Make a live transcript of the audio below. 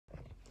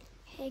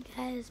Hey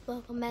guys,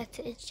 welcome back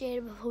to It's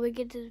Jada. Before we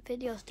get to the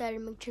video started,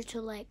 make sure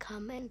to like,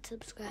 comment,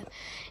 subscribe,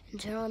 and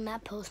turn on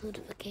that post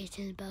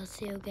notifications bell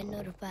so you'll get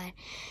notified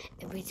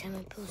every time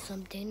I post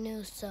something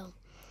new. So,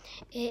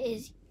 it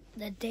is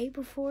the day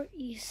before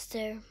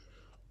Easter,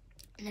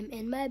 and I'm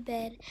in my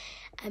bed.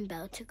 I'm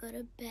about to go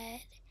to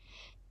bed.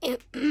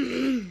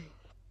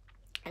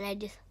 And I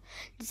just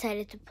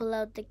decided to pull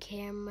out the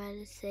camera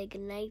to say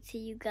goodnight to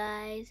you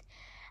guys.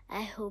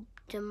 I hope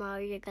tomorrow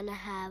you're gonna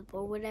have,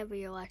 or whatever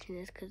you're watching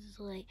this because it's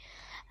late,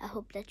 I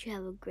hope that you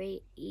have a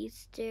great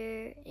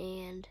Easter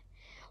and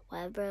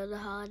whatever other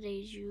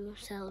holidays you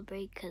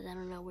celebrate, because I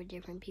don't know where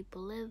different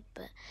people live,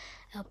 but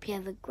I hope you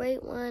have a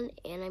great one.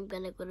 And I'm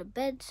gonna go to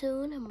bed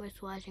soon. I'm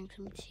just watching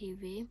some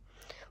TV,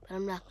 but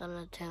I'm not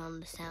gonna turn on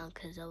the sound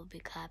because that would be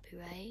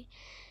copyright.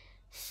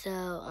 So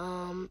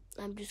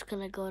I'm just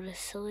gonna go to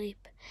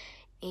sleep,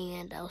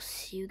 and I'll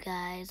see you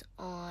guys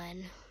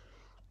on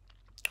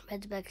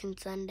Resurrection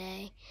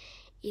Sunday,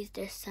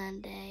 Easter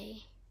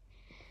Sunday.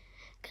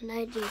 Good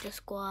night, Jada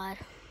Squad.